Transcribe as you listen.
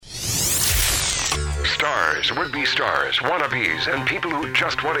stars, would-be stars, wannabes, and people who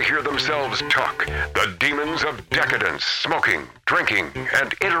just want to hear themselves talk. The demons of decadence, smoking, drinking,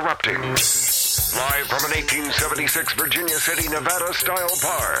 and interrupting. Live from an 1876 Virginia City, Nevada-style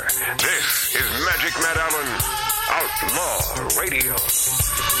bar, this is Magic Matt Allen, Outlaw Radio.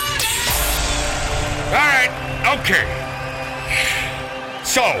 All right, okay.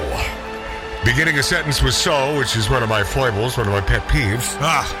 So, beginning a sentence with so, which is one of my foibles, one of my pet peeves.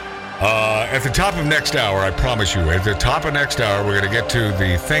 At the top of next hour, I promise you, at the top of next hour, we're going to get to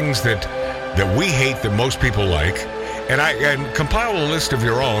the things that we hate that most people like. And compile a list of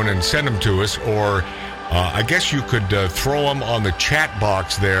your own and send them to us, or I guess you could throw them on the chat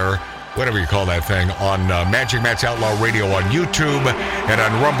box there, whatever you call that thing, on Magic Matt's Outlaw Radio on YouTube and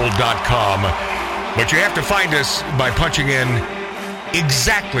on Rumble.com. But you have to find us by punching in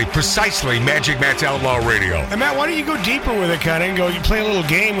precisely Magic Matt's Outlaw Radio. And Matt, why don't you go deeper with it, kind of, and go, you play a little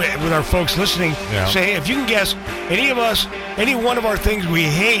game with our folks listening. Yeah. Say, hey, if you can guess any one of our things we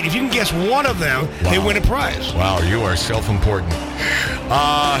hate, if you can guess one of them, They win a prize. Wow, you are self-important.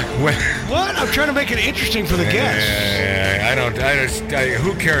 What? I'm trying to make it interesting for the guests.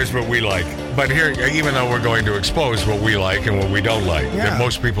 Who cares what we like? But here, even though we're going to expose what we like and what we don't like, that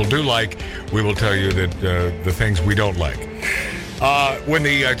most people do like, we will tell you that the things we don't like. When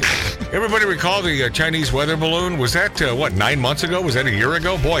everybody recall the Chinese weather balloon? Was that, 9 months ago? Was that a year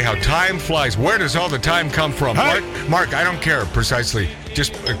ago? Boy, how time flies. Where does all the time come from? Hey. Mark, I don't care precisely.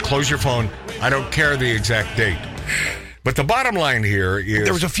 Just close your phone. I don't care the exact date. But the bottom line here is...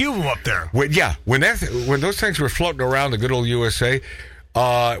 There was a few of them up there. When those things were floating around the good old USA,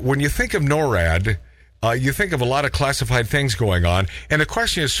 when you think of NORAD... you think of a lot of classified things going on. And the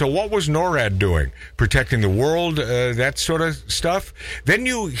question is, so what was NORAD doing? Protecting the world, that sort of stuff? Then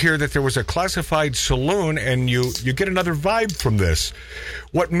you hear that there was a classified saloon, and you get another vibe from this.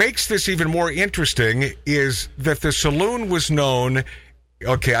 What makes this even more interesting is that the saloon was known...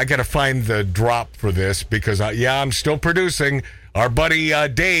 Okay, I got to find the drop for this because, I'm still producing. Our buddy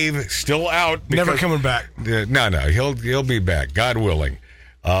Dave, still out. Never coming back. No, he'll be back, God willing.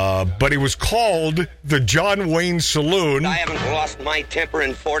 But it was called the John Wayne Saloon. I haven't lost my temper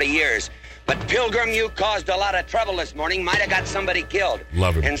in 40 years. But Pilgrim, you caused a lot of trouble this morning. Might have got somebody killed.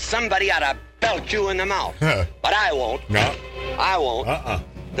 Love it. And somebody ought to belt you in the mouth. But I won't. No. I won't.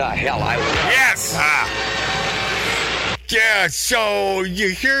 The hell I won't. Yes! Yeah, so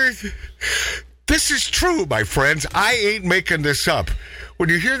you hear... This is true, my friends. I ain't making this up. When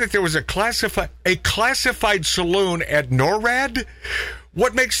you hear that there was a classified saloon at NORAD...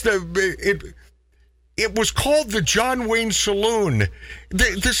 What makes it was called the John Wayne Saloon.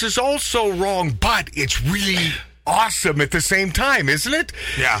 This is also wrong, but it's really awesome at the same time, isn't it?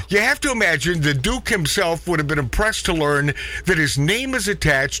 Yeah. You have to imagine the Duke himself would have been impressed to learn that his name is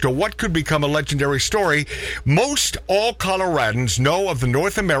attached to what could become a legendary story. Most all Coloradans know of the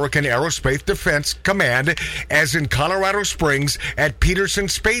North American Aerospace Defense Command as in Colorado Springs at Peterson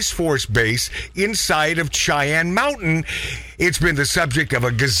Space Force Base inside of Cheyenne Mountain. It's been the subject of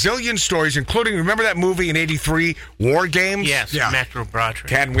a gazillion stories, including, remember that movie in '83, War Games? Yes, Metro Broadway.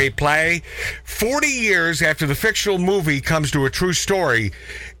 Can we play? 40 years after the fictional movie comes to a true story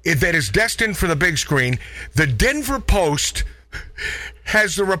that is destined for the big screen, the Denver Post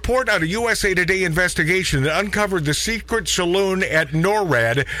has the report on a USA Today investigation that uncovered the secret saloon at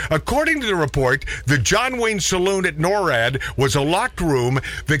NORAD. According to the report, the John Wayne Saloon at NORAD was a locked room.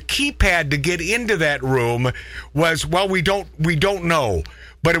 The keypad to get into that room was, we don't know.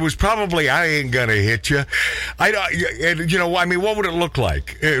 But it was probably, I ain't gonna hit you. What would it look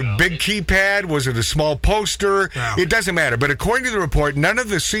like? Big keypad? Was it a small poster? No. It doesn't matter. But according to the report, none of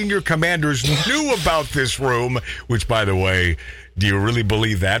the senior commanders knew about this room, which, by the way, do you really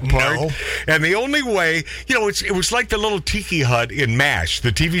believe that part? No. And the only way, it was like the little tiki hut in MASH,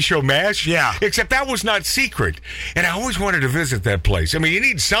 the TV show MASH. Yeah. Except that was not secret. And I always wanted to visit that place. I mean, you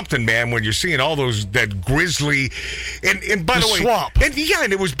need something, man, when you're seeing all that grisly, and by the way, swamp.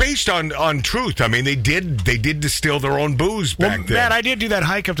 And it was based on truth. I mean, they did distill their own booze back then. Matt, I did do that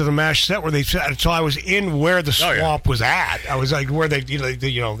hike up to the MASH set where they said, so I was in where the swamp was at. I was like where they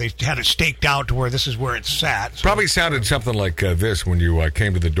had it staked out to where this is where it sat. So. Probably sounded something like this when you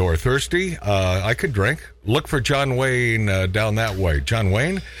came to the door. Thirsty? I could drink. Look for John Wayne down that way. John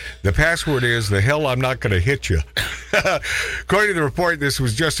Wayne? The password is, the hell I'm not going to hit you. According to the report, this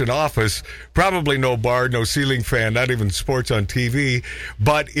was just an office. Probably no bar, no ceiling fan, not even sports on TV.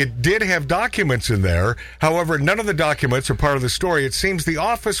 But it did have documents in there. However, none of the documents are part of the story. It seems the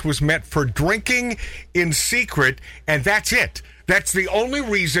office was meant for drinking in secret, and that's it. That's the only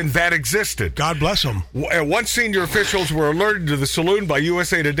reason that existed. God bless them. Once senior officials were alerted to the saloon by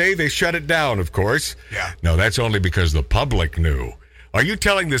USA Today, they shut it down, of course. Yeah. No, that's only because the public knew. Are you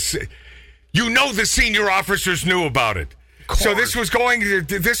telling this? You know the senior officers knew about it. So this was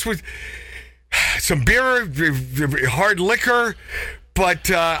some beer, hard liquor, but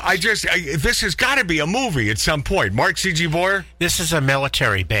this has got to be a movie at some point. Mark C.G. Boyer? This is a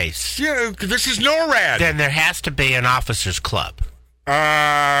military base. Yeah, this is NORAD. Then there has to be an officers club.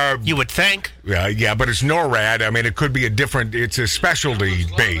 You would think. Yeah, but it's NORAD. I mean, it could be it's a specialty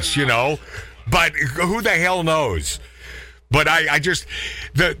base, But who the hell knows? But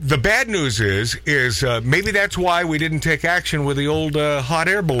the bad news is maybe that's why we didn't take action with the old hot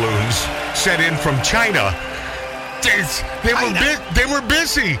air balloons sent in from China. They were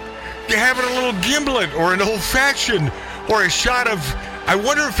busy. They're having a little gimlet or an old fashioned or a shot of. I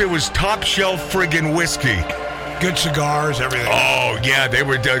wonder if it was top shelf friggin' whiskey. Good cigars, everything. Oh yeah, they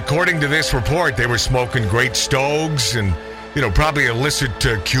were. According to this report, they were smoking great Stogs and. Probably illicit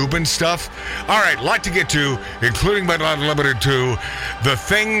Cuban stuff. All right, a lot to get to, including but not limited to the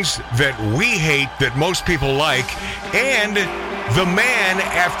things that we hate that most people like, and the man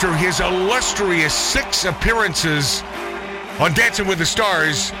after his illustrious 6 appearances on Dancing with the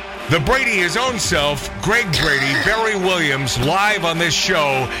Stars, the Brady his own self, Greg Brady, Barry Williams, live on this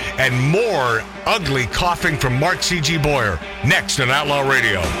show, and more ugly coughing from Mark C.G. Boyer, next on Outlaw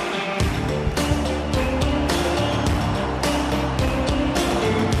Radio.